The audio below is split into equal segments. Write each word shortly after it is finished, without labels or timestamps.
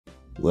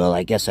Well,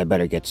 I guess I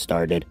better get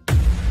started.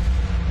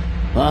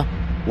 Huh?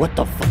 What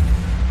the fuck?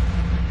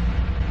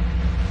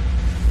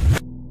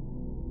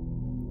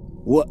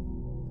 What?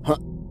 Huh?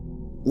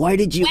 Why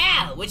did you—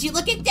 Wow, would you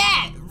look at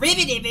that?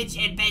 Ribbon Image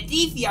and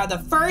Bendifi are the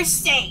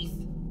first safe.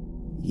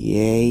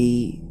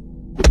 Yay.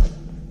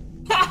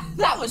 Ha!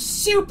 That was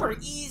super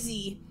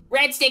easy.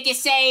 Red Stick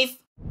is safe.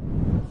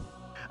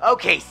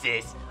 Okay,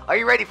 sis. Are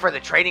you ready for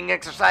the training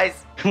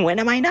exercise? When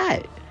am I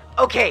not?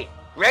 Okay,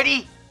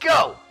 ready?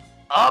 Go!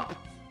 Up,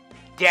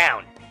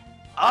 down.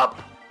 Up,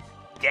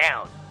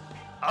 down.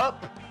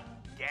 Up,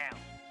 down.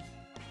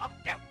 Up,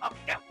 down, up,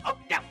 down, up,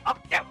 down,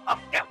 up, down, up,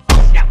 down,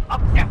 up, down,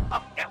 up, down,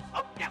 up, down,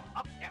 up, down,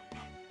 up,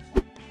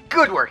 down.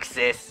 Good work,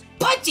 sis.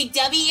 Punching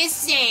dummy is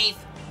safe.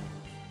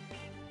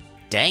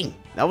 Dang,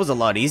 that was a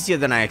lot easier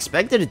than I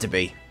expected it to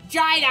be.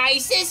 Dried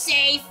ice is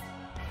safe.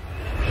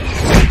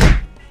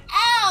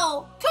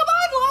 Ow! Come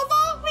on,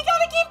 Lava! We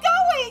gotta keep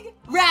going!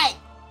 Right.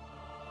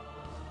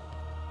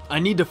 I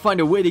need to find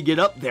a way to get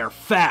up there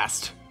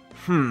fast.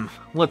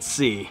 Let's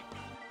see.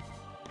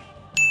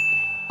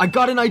 I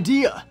got an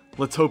idea!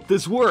 Let's hope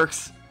this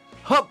works.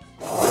 Hup!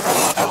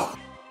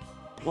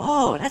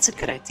 Whoa, that's a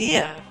good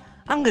idea.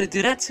 I'm gonna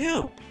do that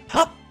too.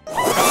 Hup!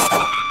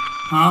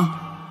 Huh?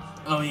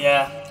 Oh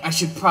yeah, I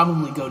should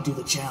probably go do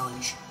the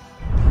challenge.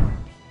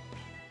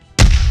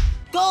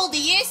 Goldie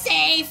is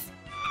safe!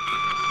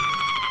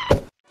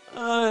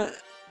 Huh?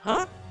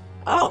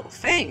 Oh,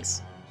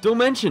 thanks. Don't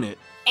mention it.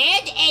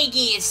 And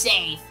Aggie is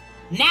safe.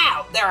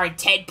 Now, there are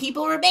 10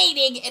 people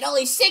remaining and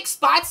only 6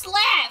 spots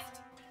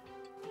left.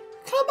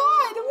 Come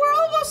on, we're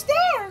almost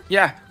there.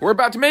 Yeah, we're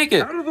about to make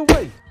it. Out of the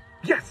way!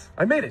 Yes,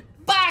 I made it!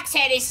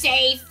 Boxhead is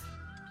safe.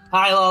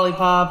 Hi,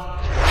 Lollipop.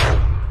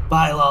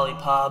 Bye,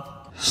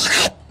 Lollipop.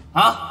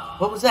 Huh?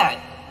 What was that?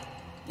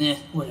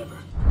 Whatever.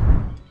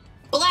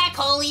 Black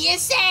Holy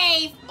is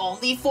safe.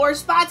 Only 4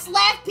 spots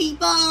left,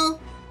 people.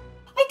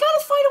 I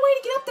gotta find a way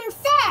to get up there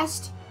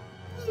fast.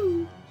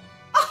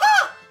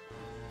 Aha!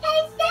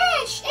 Hey,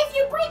 Fish, if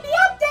you bring me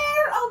up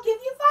there, I'll give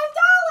you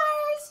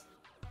 $5.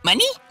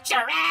 Money?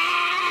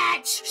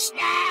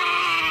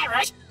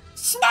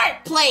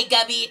 Smart play,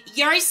 Gubby.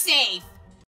 You're safe.